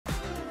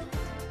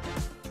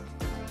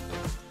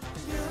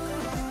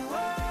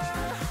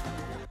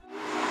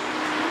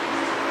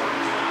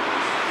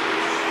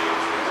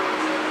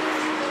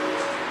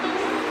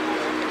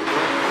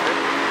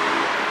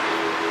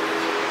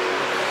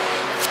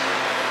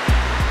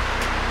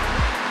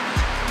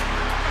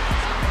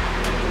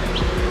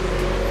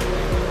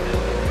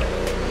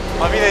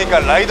보니까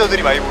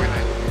라이더들이 많이 보이네.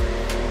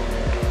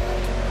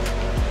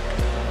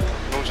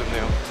 너무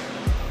좋네요.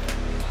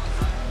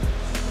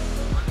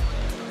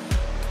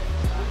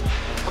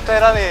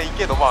 호텔 안에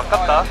있기에 너무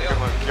아깝다.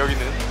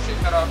 여기는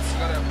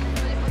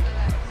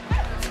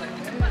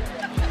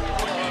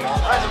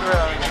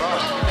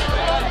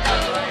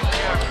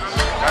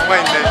양말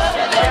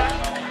있네.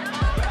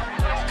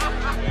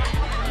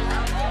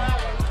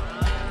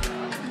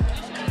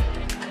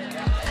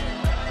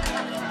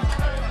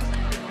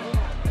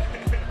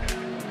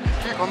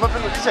 길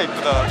건너편도 진짜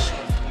이쁘다.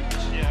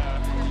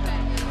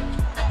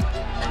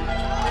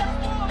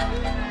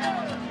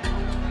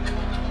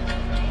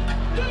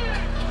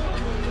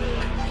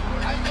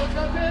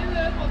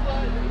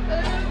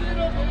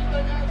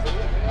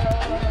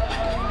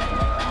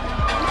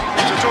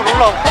 저쪽으로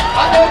올라와.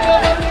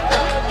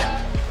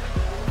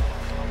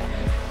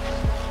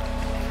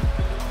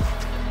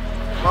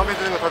 마음에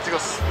드는 거 다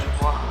찍었어.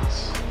 와,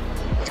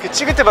 어떻게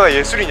찍을 때마다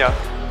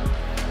예술이냐.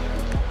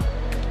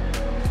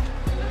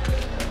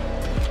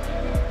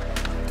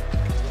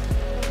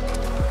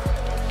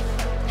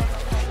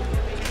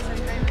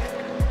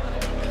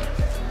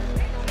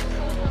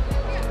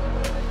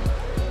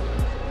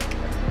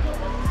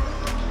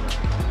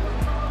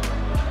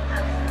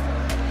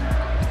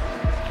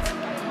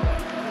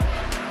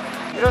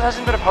 이런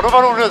사진들을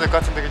바로바로 올려야 될 것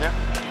같은데 그냥.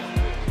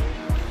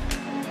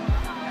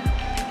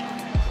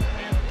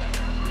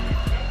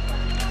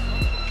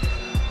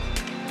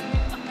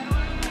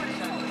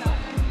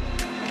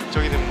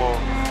 저기는 뭐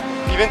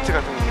이벤트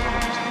같은 거 있는 거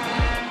같죠.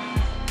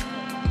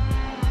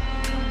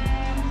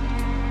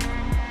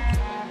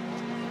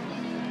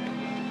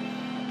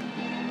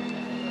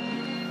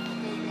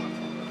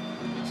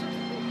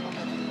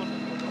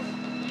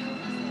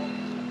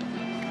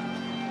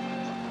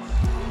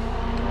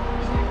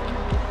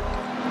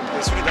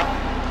 예술이다.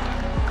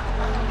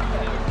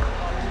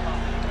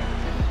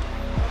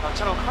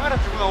 나처럼 카메라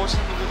들고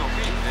나오시는 분들도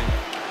꽤 있는데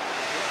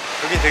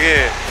여기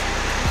되게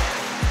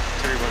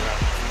저기 뭐냐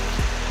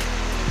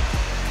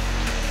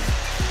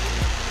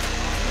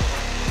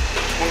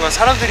뭔가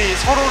사람들이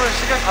서로를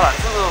신경 잘 안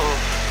써서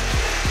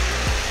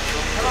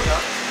너무 편하다.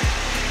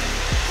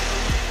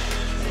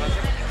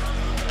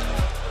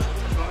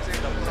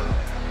 노란색 나쁘지 않아.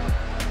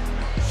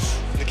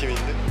 느낌이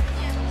있는데?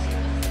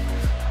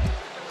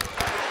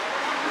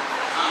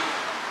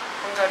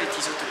 헝가리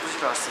디저트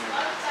부시러 왔습니다.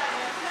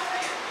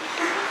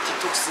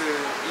 디톡스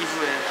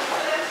이후에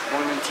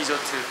먹는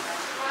디저트.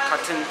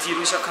 같은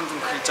D로 시작한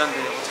글자인데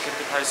어떻게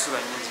이렇게 다를 수가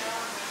있는지.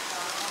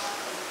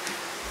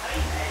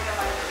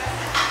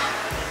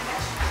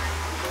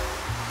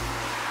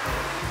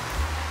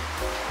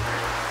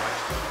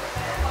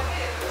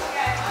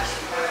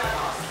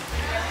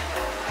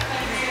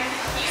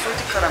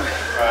 솔티 카라멜.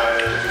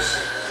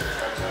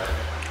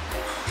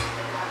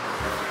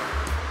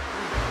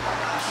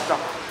 맛있다.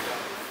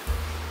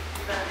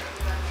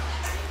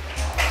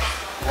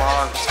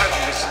 와, 살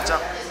근데 진짜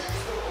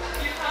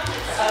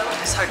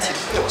살 뒤로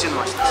쭉 찌는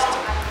맛이다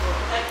진짜.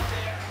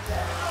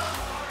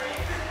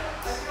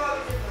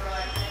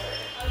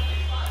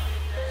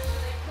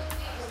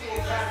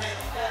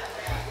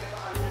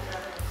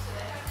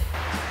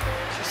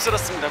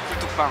 휩쓸었습니다.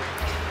 굴뚝빵.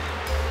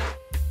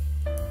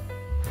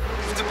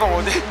 굴뚝빵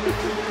어디?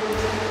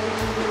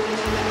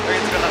 여기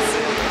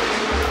들어갔어요.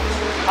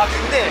 아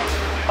근데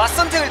맛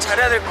선택을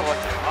잘해야 될 것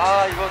같아요.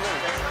 아 이거는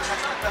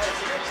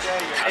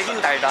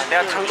달긴 달다.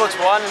 내가 단 거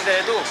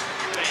좋아하는데도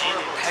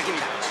달긴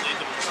달다.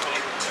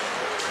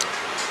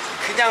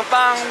 그냥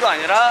빵도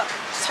아니라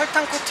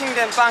설탕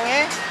코팅된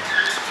빵에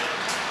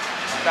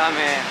그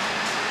다음에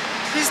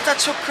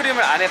피스타치오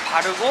크림을 안에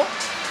바르고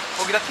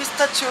거기다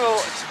피스타치오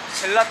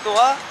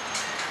젤라또와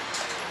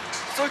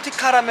솔티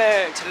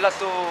카라멜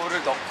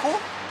젤라또를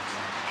넣고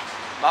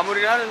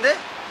마무리를 하는데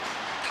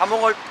다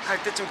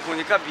먹어갈 때쯤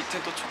보니까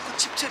밑에 또 초코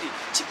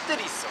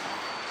칩들이 있어.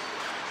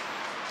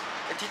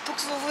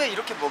 디톡스 후에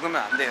이렇게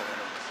먹으면 안 돼요 여러분.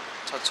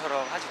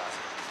 저처럼 하지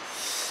마세요.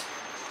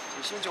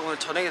 심지어 오늘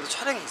저녁에도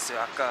촬영이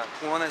있어요. 아까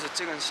공원에서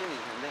찍은 씬이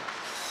있는데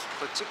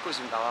그거 찍고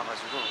지금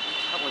나와가지고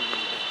하고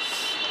있는데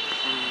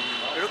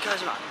이렇게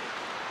하시면 안 돼요.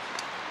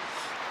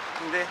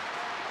 근데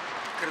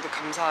그래도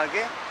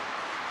감사하게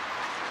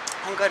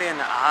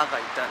헝가리에는 아아가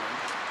있다는,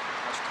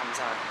 아주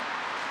감사하게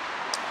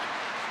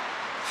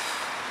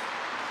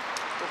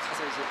또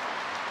가서 이제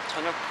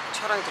저녁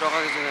촬영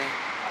들어가기 전에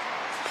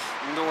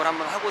운동을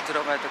한번 하고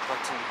들어가야 될 것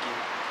같은 느낌.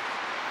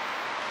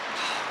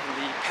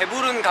 근데 이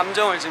배부른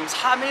감정을 지금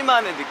 3일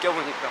만에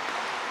느껴보니까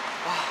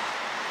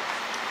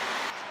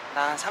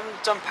난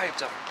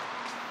 3.8점.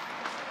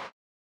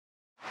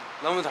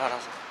 너무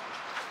달아서.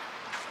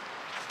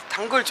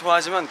 단 걸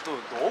좋아하지만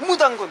또 너무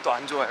단 건 또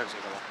안 좋아해요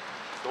제가.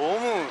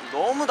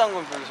 너무 단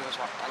건 별로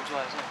제가 안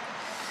좋아해서.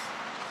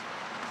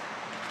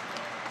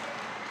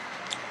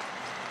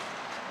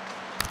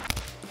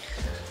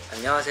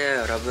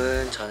 안녕하세요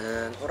여러분,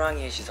 저는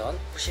호랑이의 시선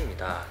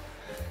후시입니다.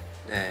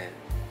 네,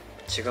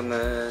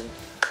 지금은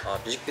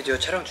뮤직비디오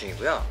촬영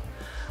중이고요.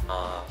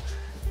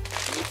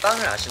 이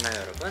빵을 아시나요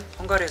여러분?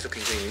 헝가리에서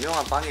굉장히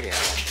유명한 빵이래요.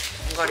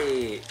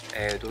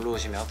 헝가리에 놀러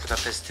오시면,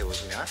 부다페스트에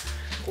오시면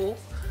꼭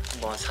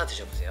한번 사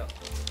드셔보세요.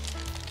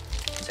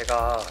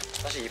 제가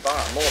사실 이 빵을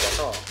안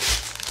먹어봐서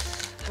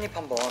한입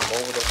한번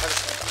먹어보도록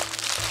하겠습니다.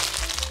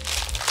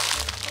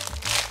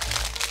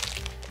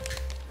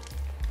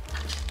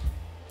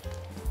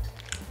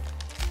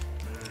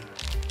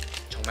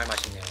 정말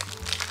맛있네요.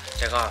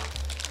 제가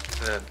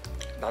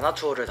그 나나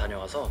투어를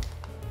다녀와서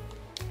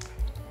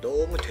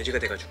너무 돼지가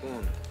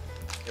돼가지고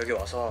여기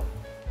와서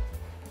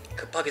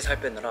급하게 살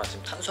빼느라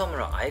지금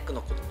탄수화물을 아예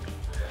끊었거든요.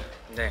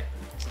 근데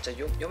진짜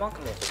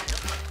요만큼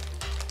먹었거든요.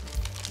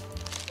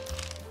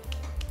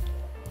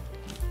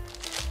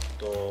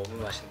 너무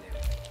맛있네요.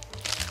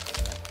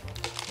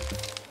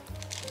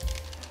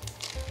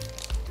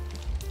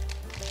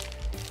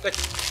 끝!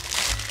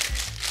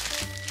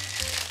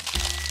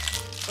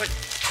 끝!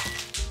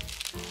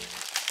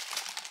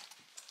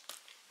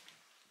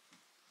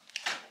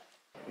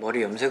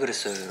 머리 염색을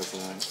했어요,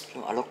 여러분.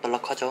 좀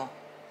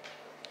알록달록하죠?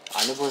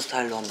 안 해본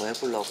스타일로 한번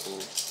해보려고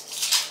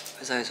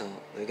회사에서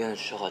의견을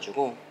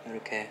주셔가지고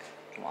이렇게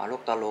좀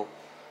알록달록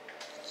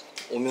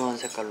오묘한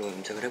색깔로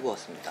염색을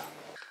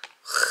해보았습니다.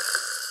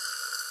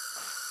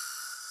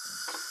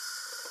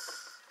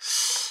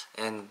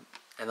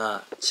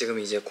 애나 지금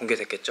이제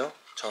공개됐겠죠?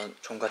 전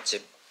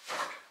종갓집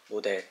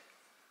모델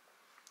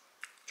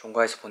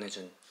종가에서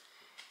보내준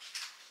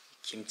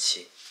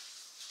김치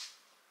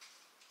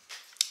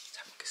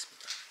잘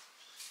먹겠습니다.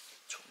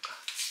 종가.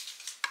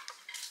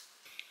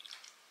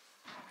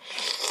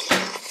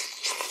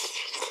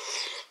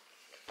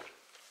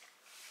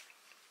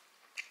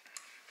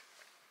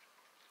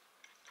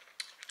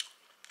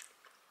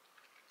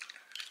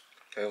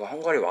 저희가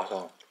헝가리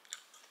와서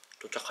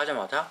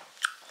도착하자마자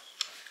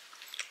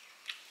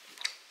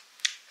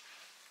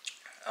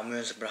안무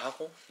연습을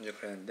하고 이제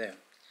그랬는데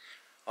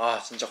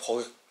아 진짜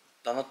거기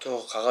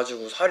나나투어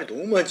가가지고 살이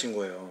너무 많이 찐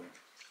거예요.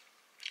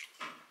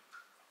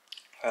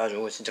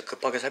 그래가지고 진짜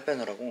급하게 살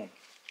빼느라고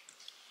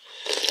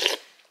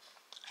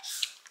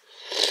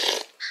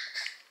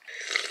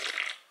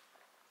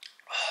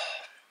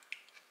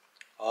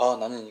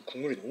나는 이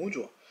국물이 너무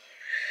좋아.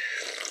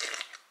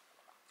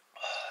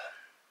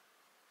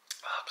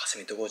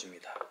 가슴이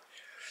뜨거워집니다.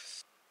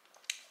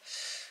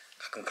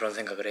 가끔 그런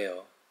생각을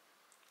해요.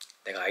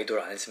 내가 아이돌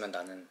안 했으면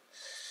나는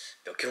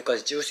몇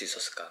킬로까지 찌울 수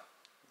있었을까?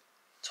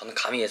 저는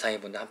감히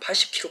예상해보는데 한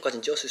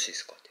 80kg까지는 찌웠을 수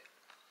있을 것 같아요.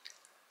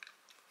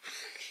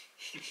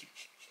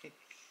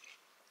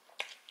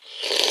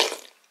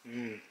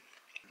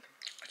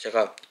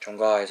 제가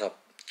종가에서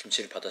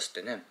김치를 받았을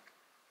때는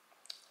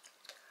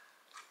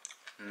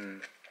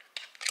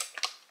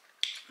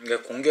이게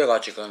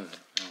공개가 지금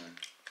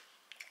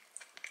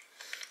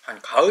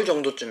한 가을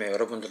정도쯤에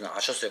여러분들은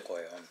아셨을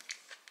거예요.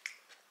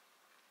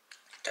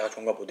 제가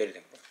종가 모델이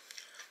된 거.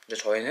 근데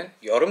저희는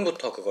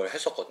여름부터 그걸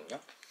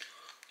했었거든요.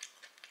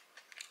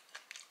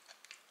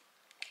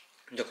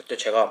 근데 그때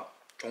제가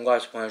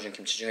종가에서 보내준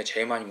김치 중에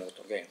제일 많이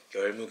먹었던 게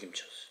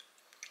열무김치였어요.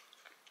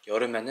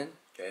 여름에는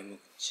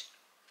열무김치.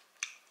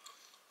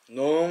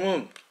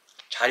 너무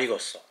잘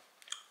익었어.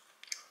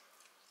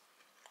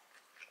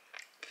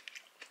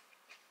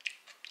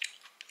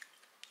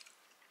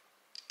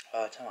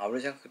 참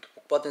아무리 생각해도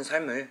복받은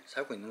삶을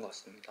살고 있는 것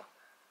같습니다.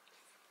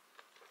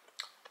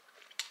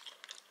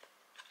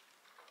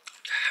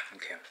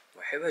 이렇게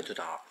뭐 해외도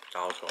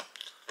나와서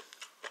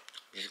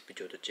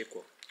뮤직비디오도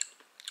찍고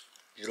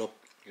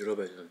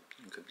유럽에도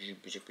이렇게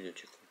뮤직비디오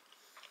찍고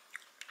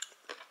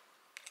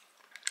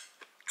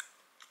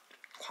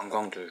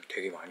관광들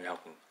되게 많이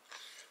하고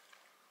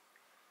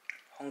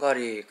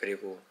헝가리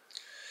그리고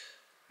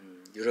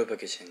유럽에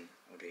계신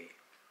우리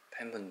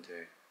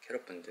팬분들,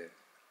 캐럿분들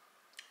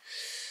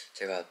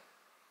제가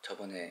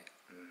저번에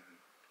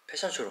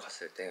패션쇼를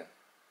갔을 때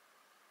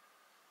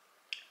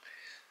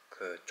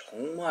그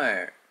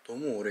정말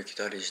너무 오래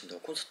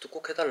기다리신다고 콘서트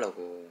꼭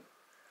해달라고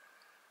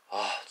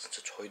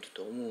진짜 저희도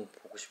너무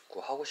보고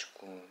싶고 하고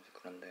싶고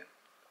그런데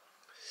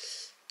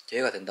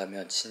기회가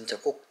된다면 진짜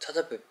꼭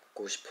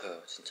찾아뵙고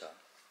싶어요. 진짜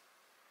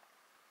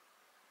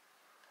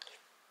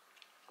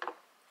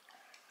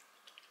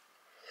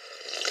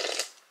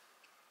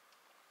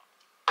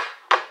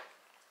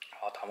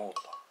다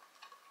먹었다.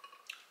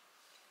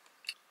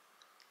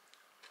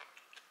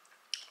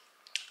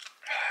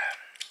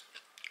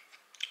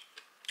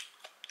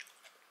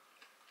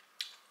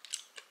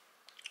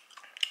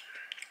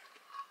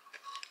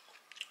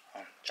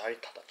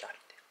 짜릿하다.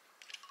 짜릿해.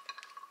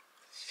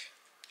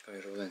 그럼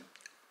여러분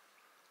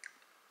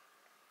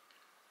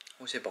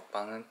호시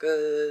먹방은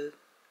끝.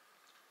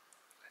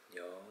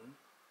 안녕.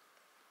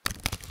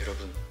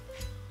 여러분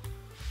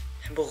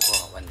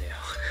햄버거가 왔네요.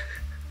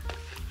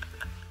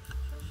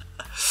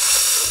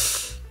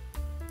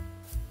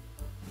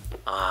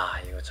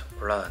 이거 참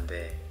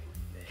곤란한데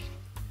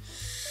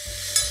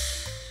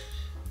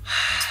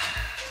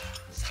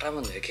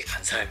사람은 왜 이렇게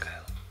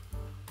간사할까요?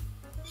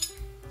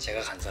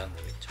 제가 간사한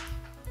거겠죠.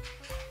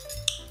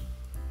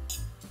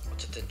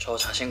 어쨌든 저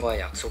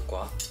자신과의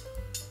약속과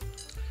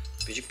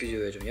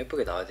뮤직비디오에 좀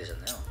예쁘게 나와야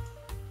되잖아요.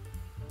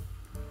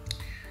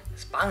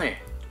 그래서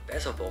빵을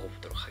빼서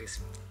먹어보도록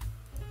하겠습니다.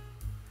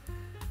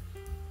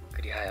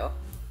 그리하여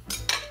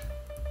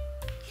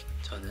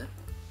저는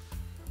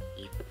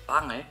이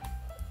빵을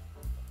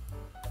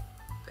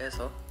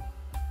빼서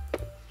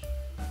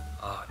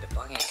근데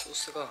빵에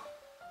소스가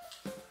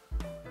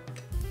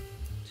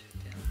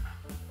최대한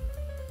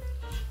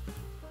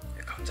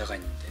감자가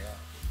있는데요.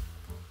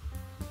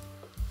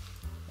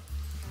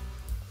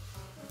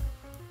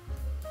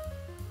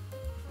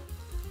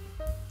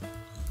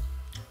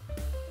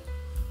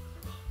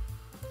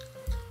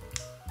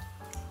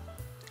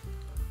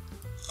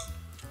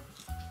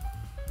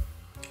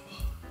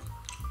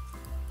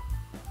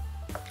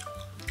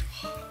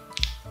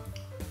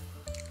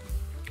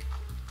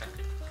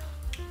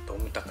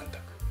 너무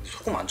따끈따끈. 근데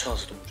소금 안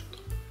쳐놔서 너무 좋다.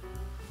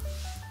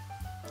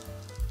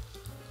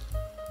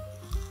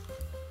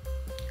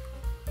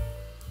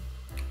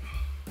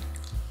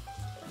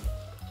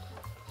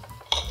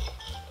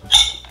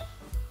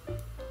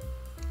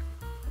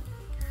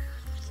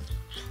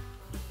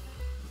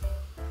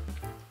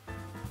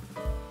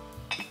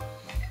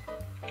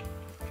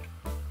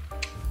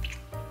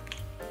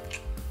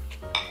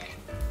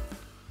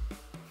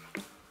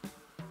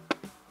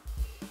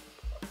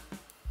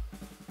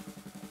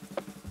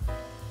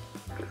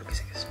 이렇게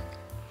생겼습니다.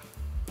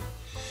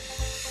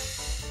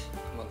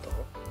 한 번 더.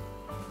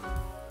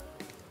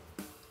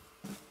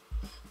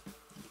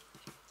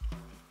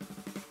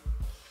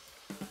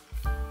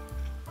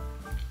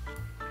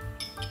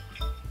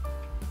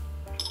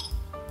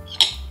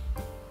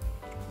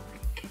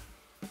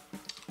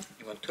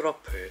 이건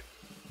트러플.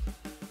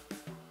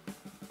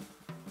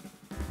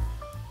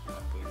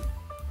 안 보이네.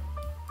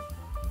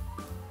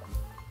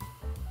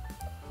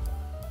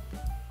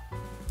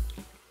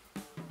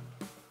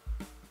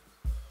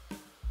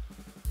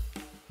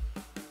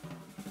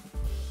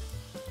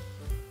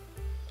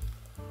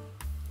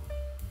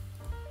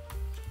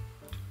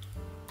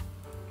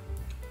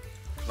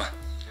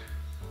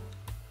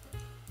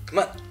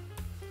 그만!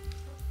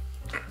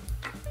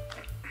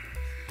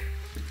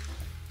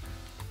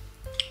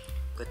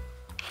 끝.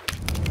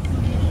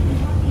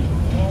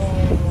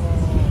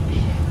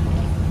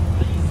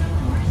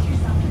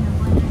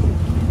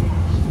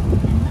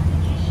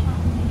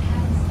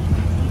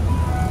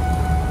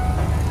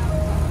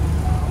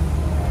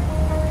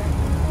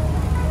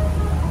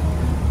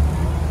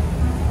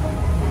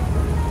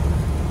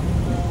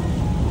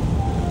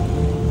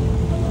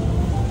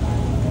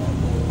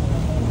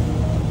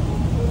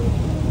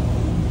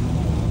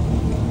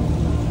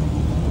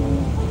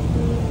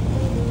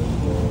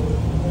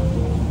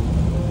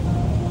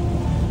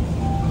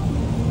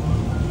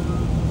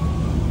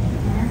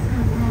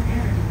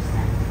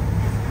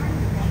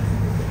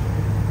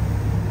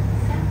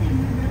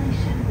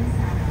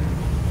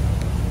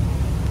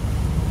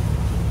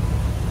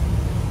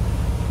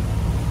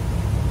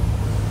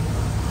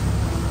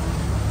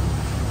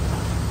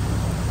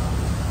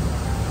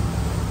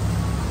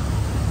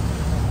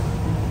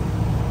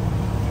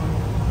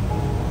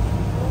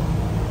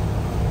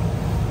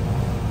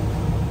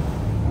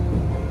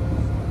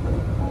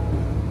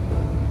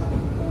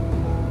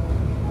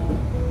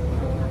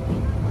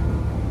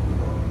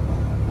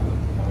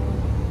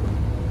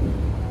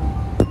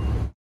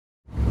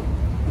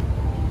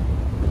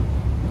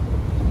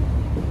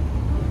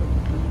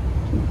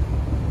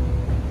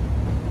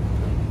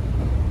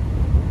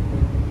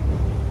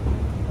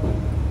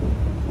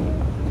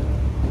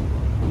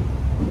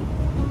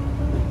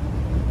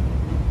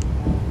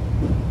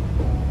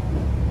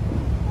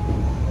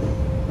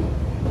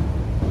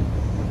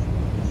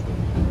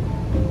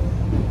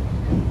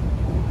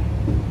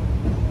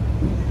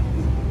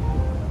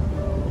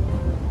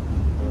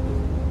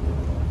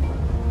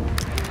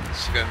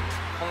 지금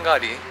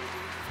헝가리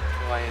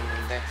와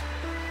있는데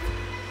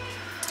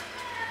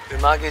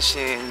음악의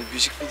신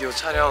뮤직비디오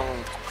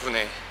촬영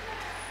덕분에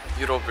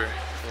유럽을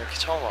이렇게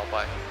처음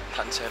와봐요.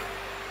 단체로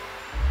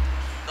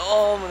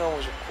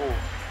너무너무 좋고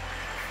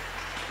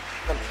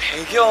약간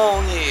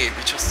배경이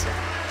미쳤어.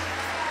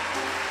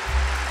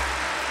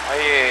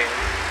 아예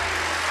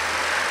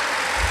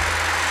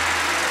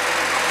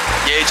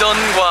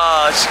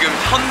예전과 지금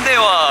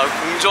현대와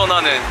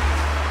공존하는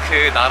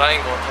그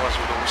나라인 것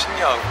같아가지고 너무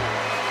신기하고,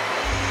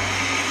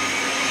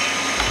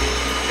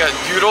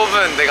 그러니까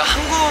유럽은 내가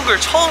한국을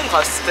처음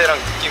갔을 때랑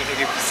느낌이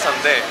되게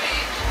비슷한데,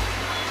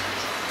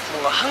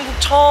 뭔가 한국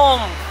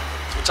처음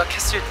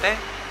도착했을 때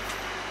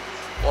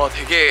와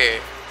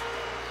되게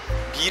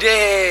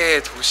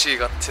미래의 도시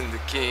같은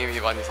느낌이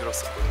많이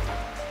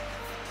들었었거든요.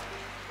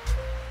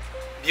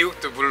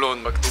 미국도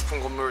물론 막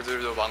높은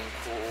건물들도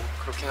많고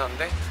그렇긴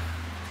한데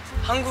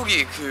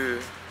한국이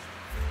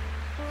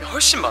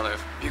훨씬 많아요.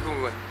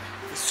 미국은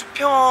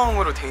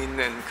수평으로 돼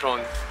있는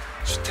그런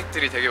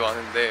주택들이 되게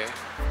많은데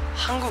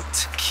한국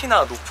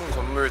특히나 높은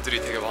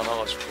건물들이 되게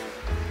많아가지고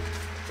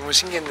너무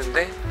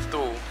신기했는데,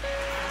 또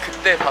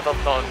그때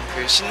받았던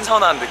그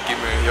신선한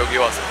느낌을 여기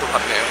와서 또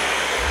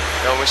받네요.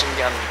 너무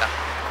신기합니다.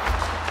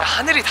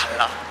 하늘이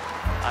달라.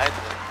 아예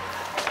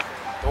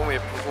너무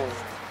예쁘고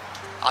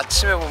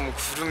아침에 보면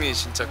구름이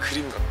진짜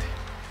그림 같아.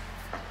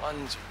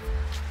 완전.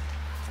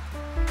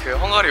 그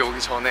헝가리 오기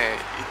전에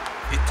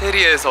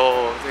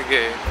이태리에서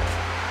되게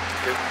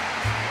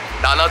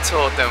나나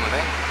투어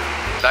때문에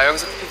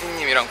나영석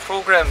PD님이랑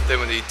프로그램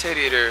때문에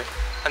이태리를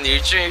한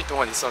일주일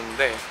동안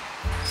있었는데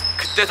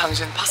그때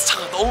당시엔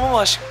파스타가 너무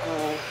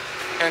맛있고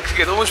그냥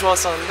그게 너무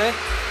좋았었는데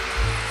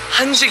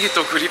한식이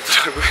또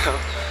그립더라고요.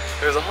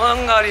 그래서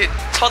헝가리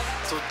첫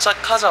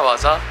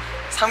도착하자마자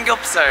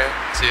삼겹살집을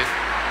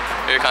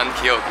간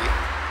기억이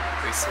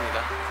또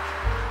있습니다.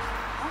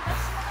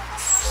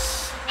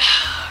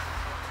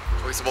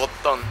 거기서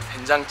먹었던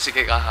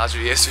된장찌개가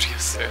아주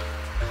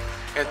예술이었어요.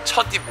 그냥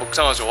첫 입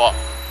먹자마자 와,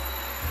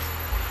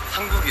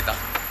 한국이다.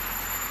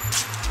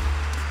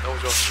 너무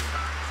좋았습니다.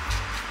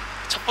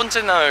 첫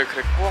번째 날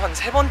그랬고 한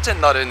세 번째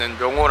날에는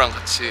명호랑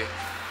같이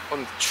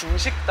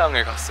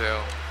중식당을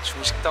갔어요.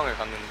 중식당을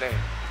갔는데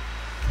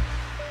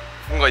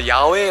뭔가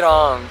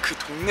야외랑 그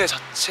동네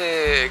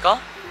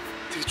자체가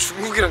되게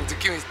중국이랑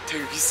느낌이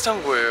되게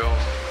비슷한 거예요.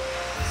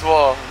 그래서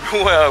와,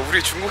 명호야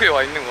우리 중국에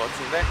와 있는 것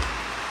같은데.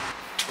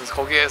 그래서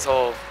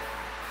거기에서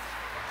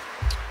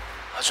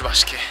아주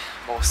맛있게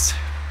먹었어요.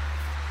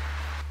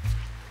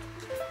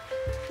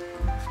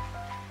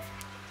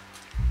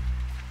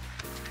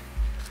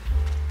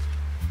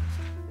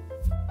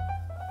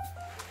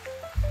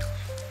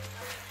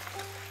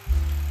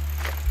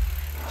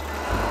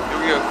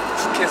 여기가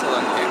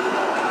국회사당이에요.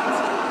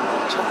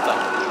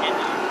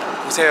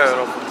 쳤다. 보세요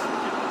여러분,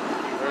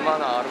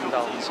 얼마나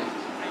아름다운지.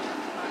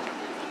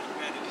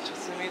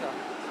 미쳤습니다.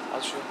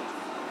 아주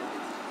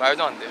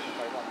말도 안 돼요.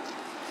 말도 안 돼.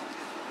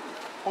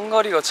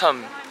 헝가리가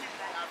참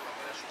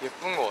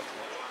예쁜 것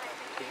같아요.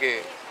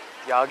 되게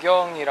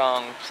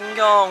야경이랑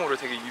풍경으로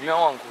되게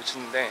유명한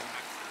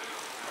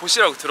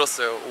곳이라고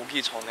들었어요,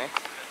 오기 전에.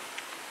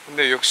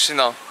 근데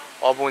역시나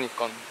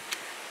와보니까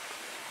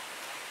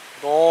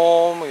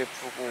너무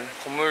예쁘고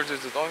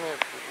건물들도 너무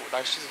예쁘고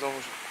날씨도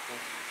너무 좋고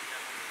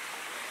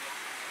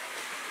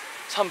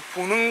참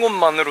보는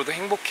것만으로도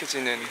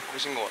행복해지는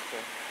곳인 것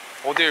같아요,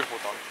 어딜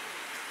보다.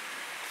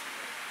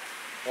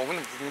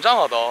 근데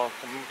웅장하다,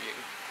 건물이.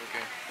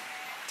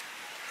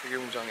 되게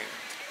웅장해요.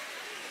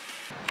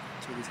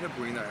 저기 새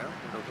보이나요,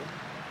 여러분?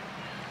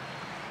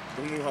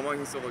 너무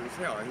가만히 있어가지고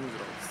새 아닌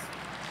줄 알았어.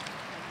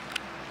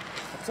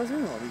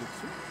 갑사새는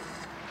아니겠지?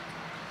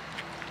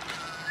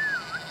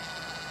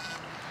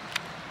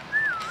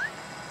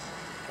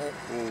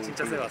 오,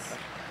 진짜 새 같다.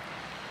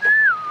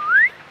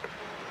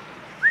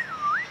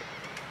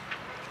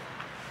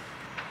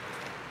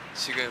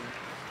 지금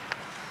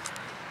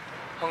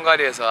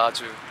헝가리에서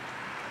아주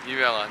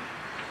유명한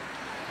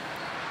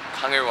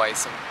강을 와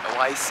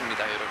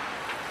있습니다, 여러분.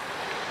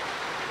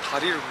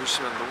 다리를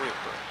보시면 너무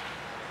예뻐요.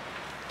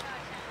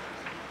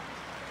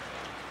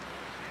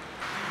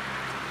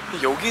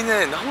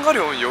 여기는 헝가리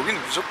오면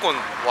여기는 무조건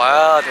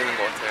와야 되는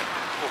것 같아요.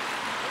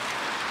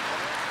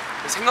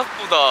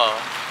 생각보다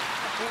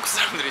한국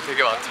사람들이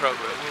되게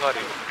많더라고요, 헝가리.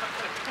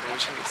 너무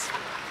신기했어요.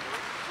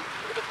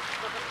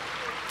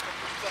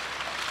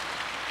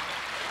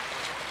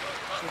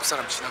 한국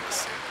사람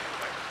지나갔어요.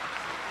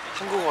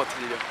 한국어가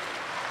들려.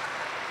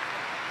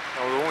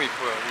 너무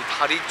이뻐요. 이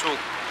다리 쪽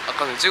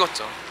아까 전에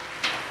찍었죠?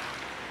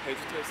 배도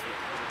튀었어요.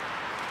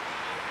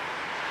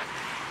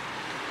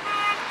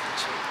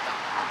 재밌다.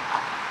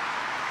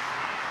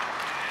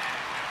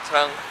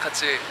 저랑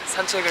같이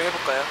산책을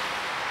해볼까요?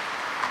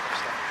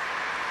 갑시다.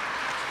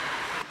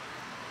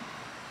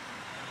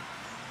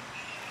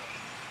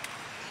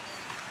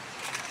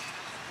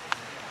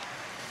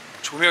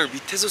 조명을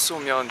밑에서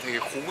쏘면 되게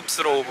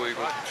고급스러워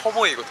보이고 커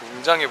보이고 더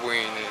웅장해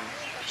보이는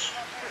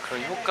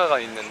그런 효과가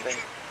있는데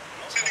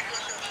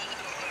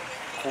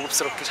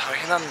고급스럽게 잘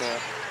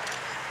해놨네요.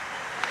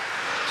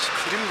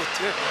 그림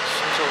같아요.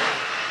 진짜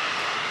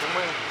너무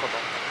행복하다.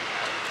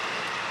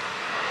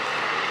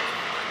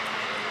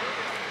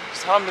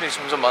 사람들이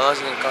점점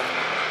많아지니까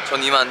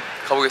전 이만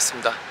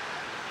가보겠습니다.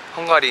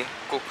 헝가리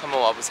꼭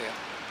한번 와보세요.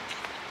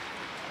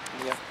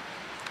 안녕.